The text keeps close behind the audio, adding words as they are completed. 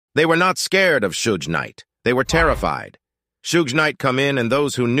They were not scared of Suge Knight. They were terrified. Suge Knight come in and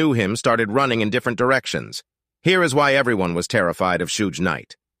those who knew him started running in different directions. Here is why everyone was terrified of Suge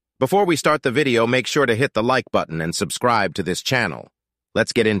Knight. Before we start the video, make sure to hit the like button and subscribe to this channel.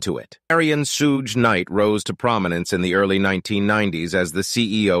 Let's get into it. Aryan Suge Knight rose to prominence in the early 1990s as the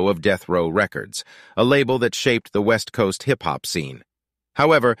CEO of Death Row Records, a label that shaped the West Coast hip-hop scene.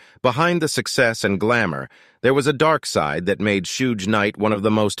 However, behind the success and glamour, there was a dark side that made Suge Knight one of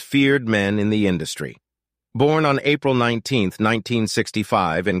the most feared men in the industry. Born on April 19,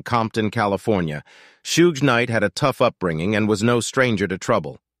 1965, in Compton, California, Suge Knight had a tough upbringing and was no stranger to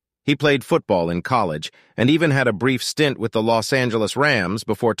trouble. He played football in college and even had a brief stint with the Los Angeles Rams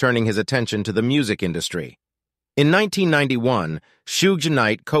before turning his attention to the music industry. In 1991, Suge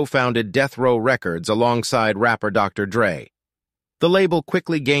Knight co-founded Death Row Records alongside rapper Dr. Dre. The label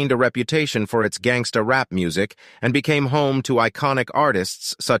quickly gained a reputation for its gangsta rap music and became home to iconic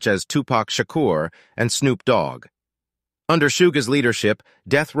artists such as Tupac Shakur and Snoop Dogg. Under Suge's leadership,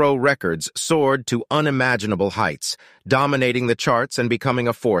 Death Row Records soared to unimaginable heights, dominating the charts and becoming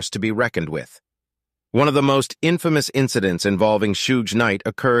a force to be reckoned with. One of the most infamous incidents involving Suge Knight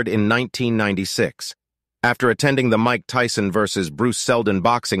occurred in 1996. After attending the Mike Tyson vs. Bruce Seldon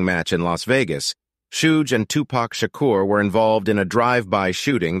boxing match in Las Vegas, Suge and Tupac Shakur were involved in a drive-by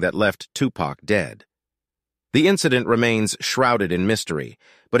shooting that left Tupac dead. The incident remains shrouded in mystery,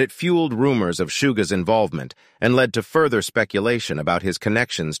 but it fueled rumors of Suge's involvement and led to further speculation about his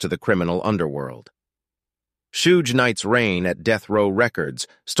connections to the criminal underworld. Suge Knight's reign at Death Row Records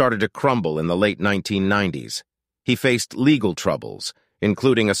started to crumble in the late 1990s. He faced legal troubles,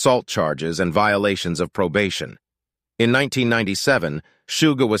 including assault charges and violations of probation. In 1997,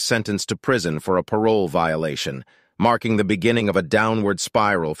 Suge was sentenced to prison for a parole violation, marking the beginning of a downward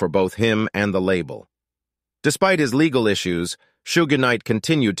spiral for both him and the label. Despite his legal issues, Suge Knight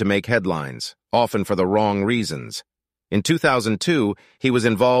continued to make headlines, often for the wrong reasons. In 2002, he was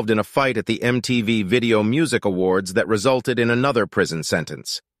involved in a fight at the MTV Video Music Awards that resulted in another prison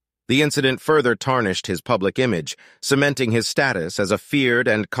sentence. The incident further tarnished his public image, cementing his status as a feared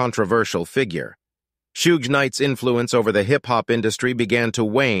and controversial figure. Suge Knight's influence over the hip-hop industry began to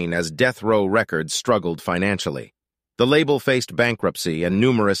wane as Death Row Records struggled financially. The label faced bankruptcy and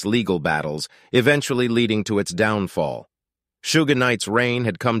numerous legal battles, eventually leading to its downfall. Suge Knight's reign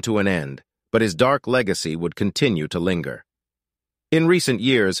had come to an end, but his dark legacy would continue to linger. In recent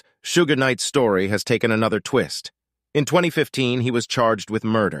years, Suge Knight's story has taken another twist. In 2015, he was charged with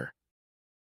murder.